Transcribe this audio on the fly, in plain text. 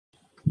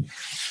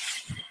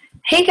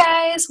Hey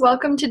guys,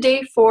 welcome to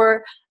day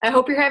 4. I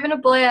hope you're having a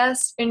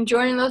blast,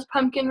 enjoying those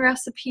pumpkin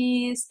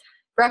recipes,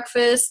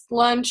 breakfast,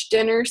 lunch,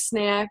 dinner,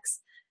 snacks.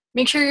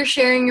 Make sure you're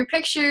sharing your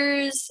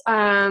pictures,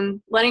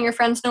 letting your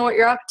friends know what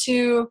you're up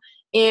to,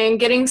 and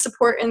getting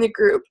support in the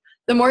group.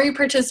 The more you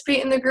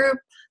participate in the group,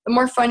 the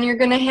more fun you're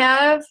going to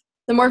have,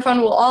 the more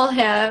fun we'll all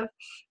have,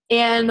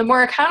 and the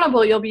more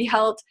accountable you'll be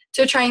held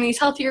to trying these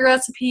healthier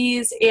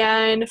recipes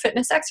and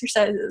fitness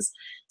exercises.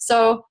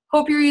 So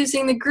hope you're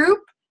using the group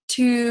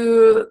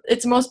to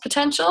its most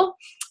potential,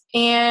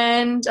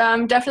 and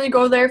definitely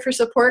go there for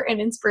support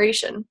and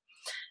inspiration.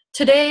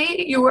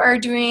 Today you are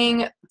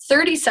doing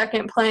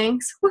 30-second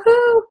planks.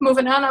 Woohoo!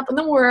 Moving on up in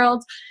the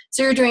world.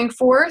 So you're doing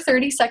 4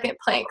 30-second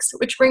planks,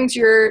 which brings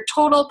your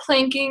total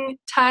planking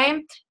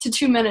time to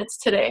 2 minutes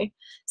today.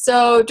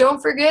 So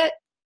don't forget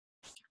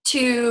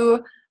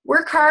to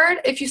work hard.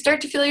 If you start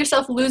to feel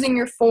yourself losing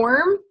your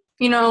form,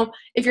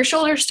 if your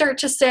shoulders start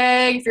to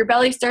sag, if your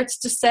belly starts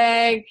to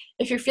sag,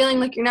 if you're feeling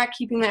like you're not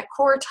keeping that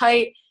core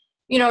tight,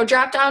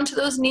 drop down to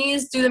those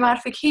knees, do the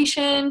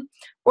modification,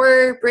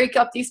 or break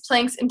up these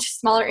planks into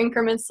smaller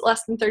increments,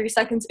 less than 30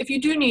 seconds if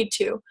you do need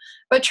to.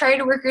 But try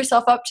to work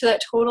yourself up to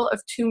that total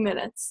of 2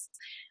 minutes.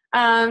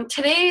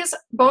 Today's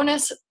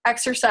bonus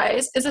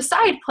exercise is a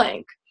side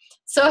plank.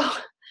 So,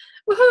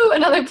 woohoo,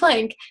 another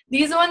plank.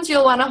 These ones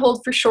you'll want to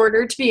hold for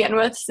shorter to begin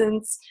with,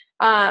 since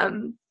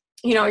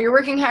you're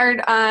working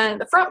hard on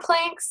the front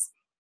planks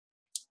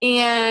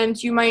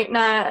and you might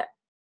not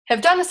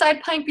have done a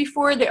side plank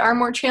before. They are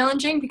more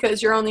challenging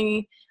because you're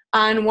only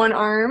on one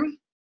arm,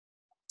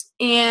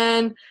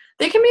 and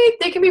they can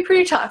be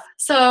pretty tough.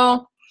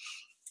 So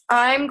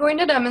I'm going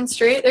to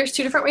demonstrate. There's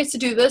 2 different ways to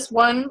do this,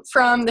 one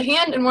from the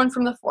hand and one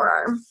from the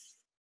forearm.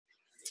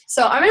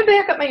 So I'm going to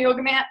back up my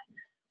yoga mat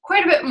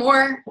quite a bit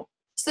more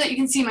so that you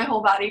can see my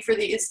whole body for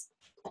these.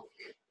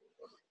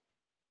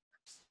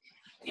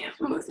 Yeah,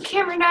 move the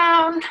camera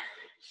down.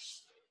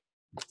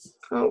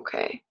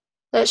 Okay,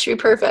 that should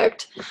be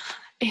perfect.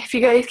 If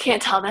you guys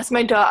can't tell, that's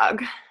my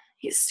dog.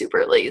 He's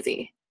super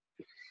lazy.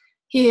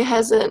 He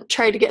hasn't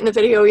tried to get in the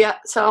video yet,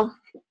 so.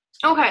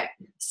 Okay,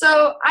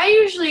 so I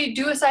usually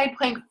do a side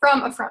plank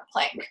from a front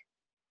plank.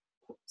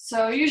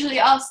 So usually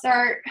I'll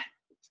start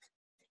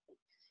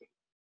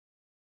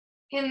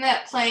in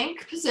that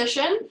plank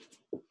position.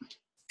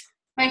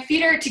 My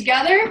feet are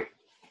together,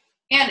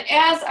 and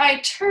as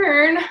I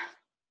turn,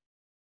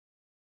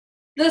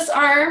 this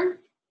arm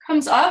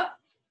comes up.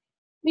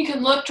 You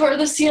can look toward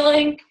the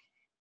ceiling.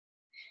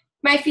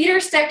 My feet are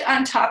stacked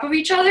on top of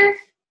each other,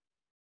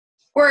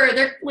 or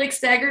they're like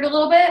staggered a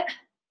little bit.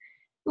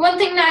 One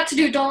thing not to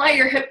do, don't let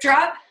your hip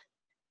drop.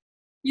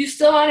 You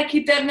still want to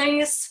keep that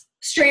nice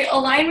straight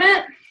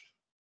alignment.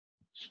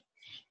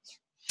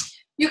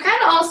 You can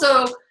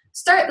also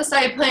start the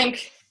side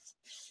plank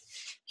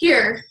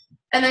here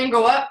and then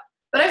go up,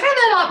 but I find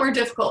that a lot more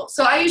difficult.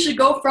 So I usually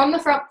go from the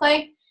front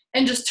plank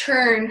and just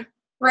turn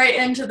right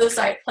into the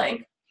side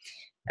plank.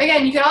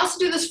 Again, you can also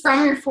do this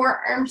from your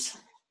forearms.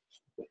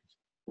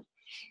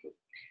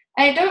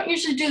 I don't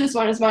usually do this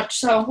one as much,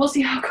 so we'll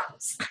see how it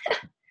goes.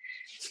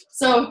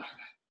 So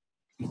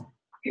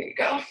here you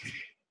go.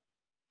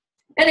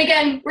 And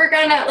again, work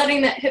on not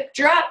letting that hip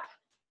drop.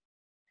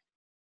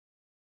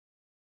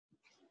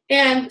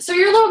 And so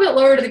you're a little bit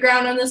lower to the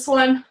ground on this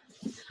one.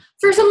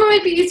 For some it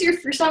might be easier,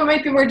 for some it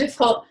might be more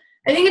difficult.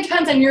 I think it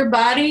depends on your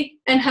body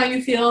and how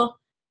you feel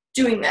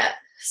doing that.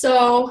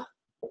 So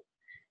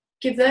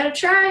give that a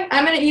try.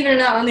 I'm going to even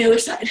it out on the other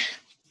side.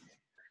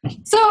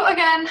 So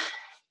again,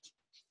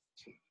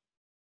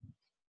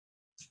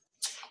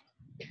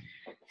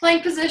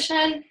 plank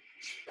position,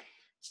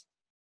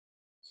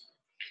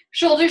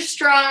 shoulders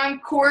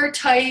strong, core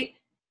tight,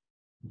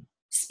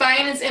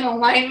 spine is in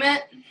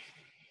alignment,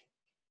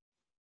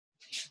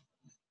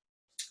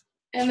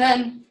 and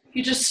then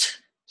you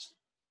just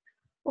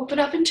open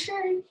up and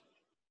turn.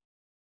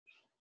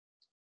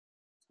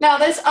 Now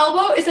this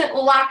elbow isn't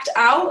locked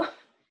out.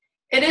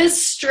 It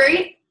is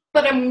straight,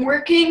 but I'm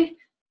working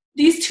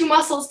these 2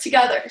 muscles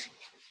together.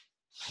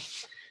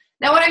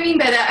 Now what I mean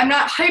by that, I'm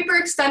not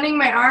hyperextending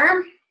my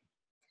arm.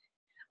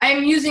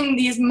 I'm using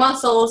these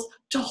muscles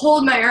to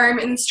hold my arm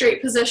in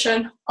straight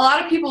position. A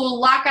lot of people will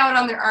lock out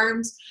on their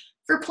arms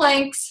for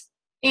planks,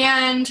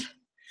 and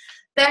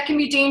that can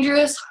be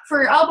dangerous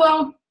for your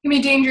elbow. It can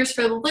be dangerous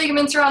for the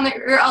ligaments around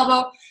your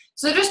elbow.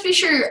 So just be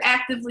sure you're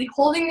actively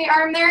holding the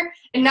arm there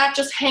and not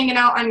just hanging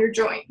out on your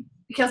joint,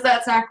 because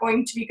that's not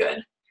going to be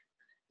good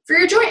for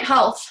your joint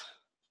health.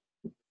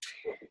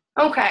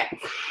 Okay,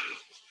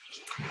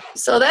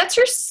 so that's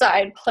your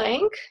side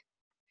plank.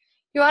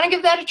 You want to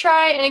give that a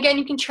try, and again,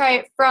 you can try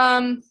it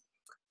from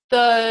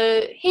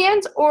the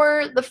hands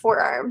or the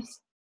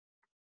forearms.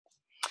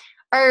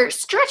 Our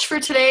stretch for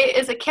today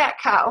is a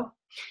cat-cow.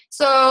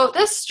 So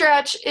this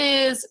stretch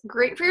is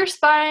great for your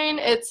spine.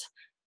 It's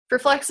for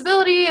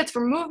flexibility, it's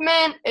for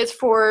movement, it's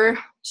for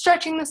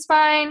stretching the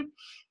spine.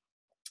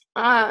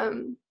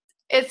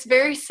 It's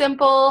very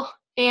simple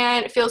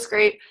and it feels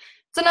great.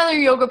 It's another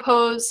yoga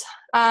pose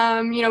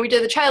You know, we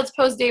did the child's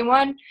pose day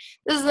 1.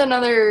 This is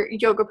another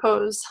yoga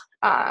pose.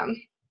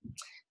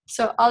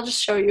 So I'll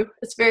just show you.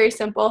 It's very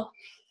simple.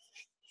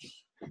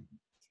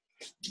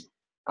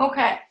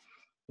 Okay.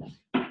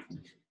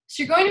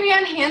 So you're going to be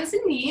on hands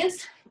and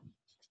knees.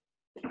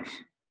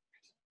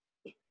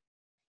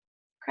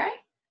 Okay.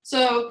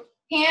 So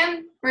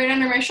hand right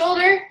under my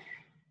shoulder,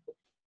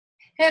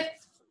 hip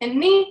and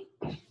knee.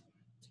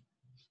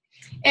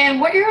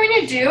 And what you're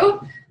going to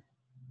do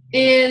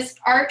is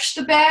arch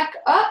the back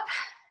up,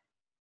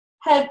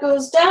 head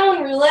goes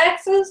down,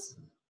 relaxes.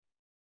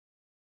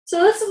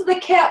 So this is the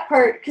cat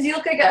part, because you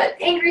look like an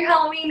angry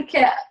Halloween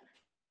cat.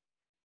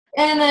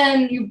 And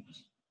then you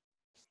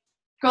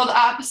go the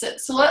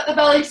opposite. So let the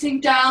belly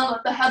sink down,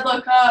 let the head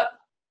look up.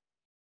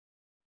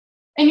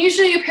 And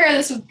usually you pair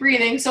this with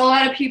breathing. So a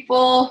lot of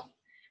people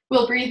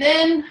will breathe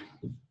in.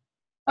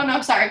 Oh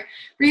no, sorry.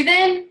 Breathe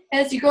in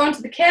as you go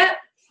into the cat.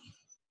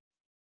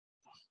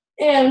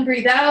 And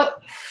breathe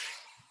out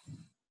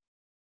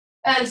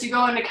as you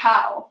go into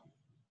cow.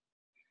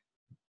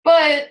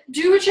 But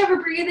do whichever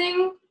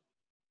breathing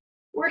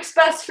works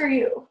best for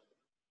you.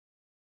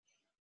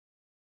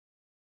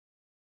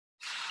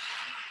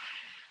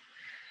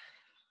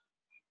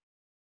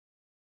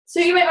 So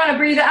you might want to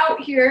breathe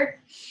out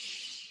here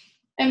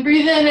and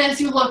breathe in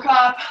as you look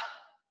up.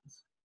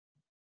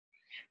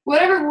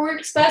 Whatever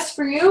works best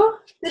for you,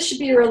 this should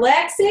be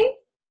relaxing.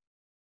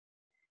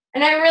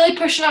 And I'm really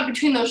pushing up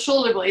between those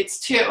shoulder blades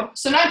too.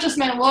 So not just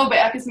my low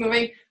back is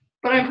moving,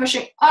 but I'm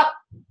pushing up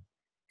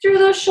through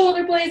those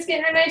shoulder blades,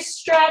 getting a nice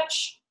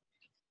stretch.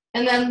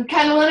 And then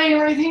kind of letting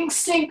everything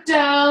sink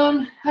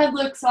down, head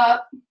looks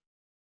up.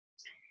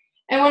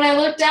 And when I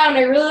look down,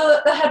 I really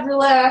let the head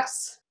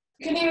relax.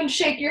 You can even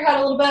shake your head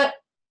a little bit.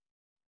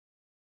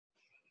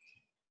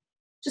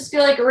 Just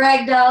feel like a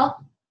rag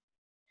doll.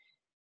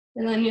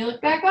 And then you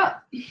look back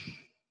up.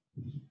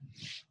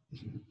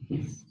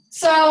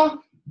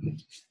 So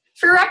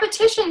for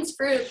repetitions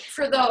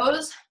for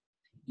those,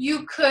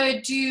 you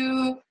could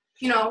do,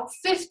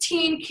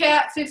 15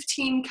 cat,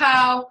 15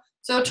 cow,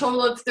 so a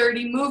total of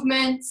 30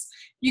 movements.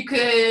 You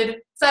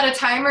could set a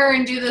timer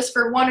and do this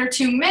for 1 or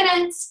 2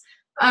 minutes.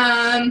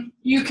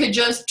 You could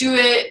just do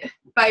it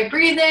by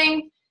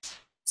breathing,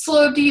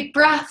 slow, deep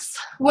breaths.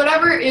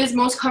 Whatever is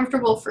most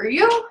comfortable for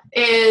you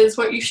is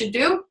what you should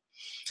do.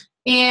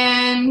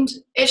 And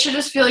it should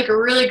just feel like a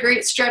really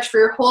great stretch for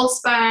your whole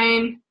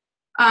spine.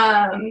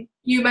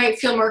 You might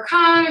feel more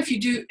calm if you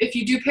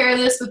do pair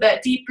this with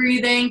that deep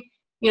breathing,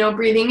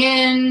 breathing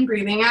in,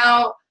 breathing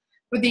out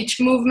with each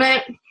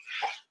movement.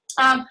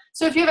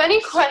 So if you have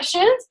any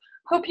questions,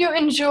 hope you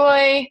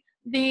enjoy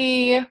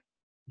the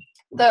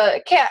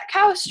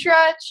cat-cow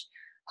stretch.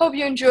 Hope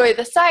you enjoy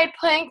the side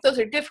plank. Those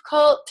are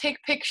difficult.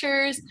 Take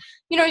pictures.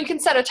 You can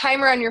set a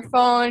timer on your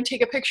phone,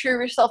 take a picture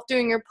of yourself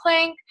doing your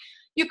plank.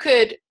 You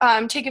could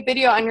take a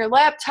video on your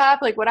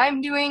laptop like what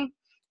I'm doing,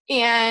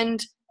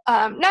 and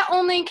not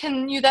only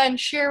can you then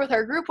share with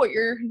our group what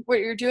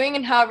you're doing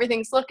and how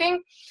everything's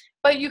looking,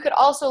 but you could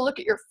also look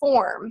at your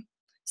form.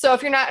 So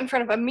if you're not in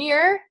front of a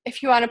mirror,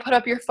 if you want to put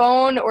up your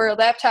phone or a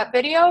laptop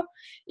video,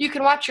 you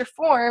can watch your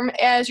form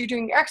as you're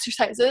doing your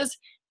exercises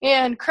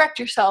and correct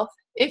yourself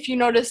if you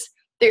notice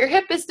that your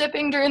hip is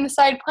dipping during the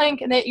side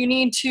plank and that you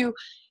need to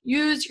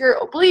use your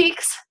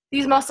obliques,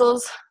 these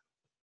muscles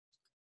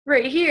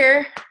right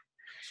here.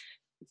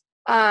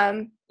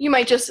 You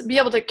might just be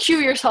able to cue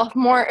yourself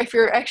more if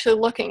you're actually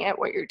looking at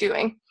what you're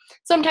doing.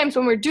 Sometimes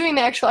when we're doing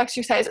the actual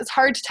exercise, it's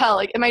hard to tell,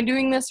 like, am I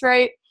doing this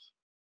right?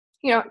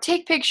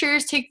 Take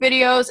pictures, take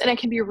videos, and it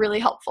can be really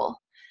helpful.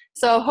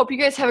 So hope you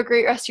guys have a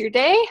great rest of your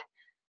day.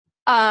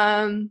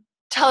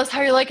 Tell us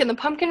how you're liking the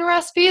pumpkin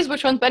recipes.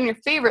 Which one's been your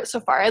favorite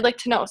so far? I'd like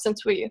to know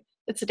since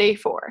it's day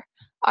 4.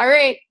 All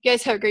right, you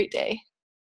guys have a great day.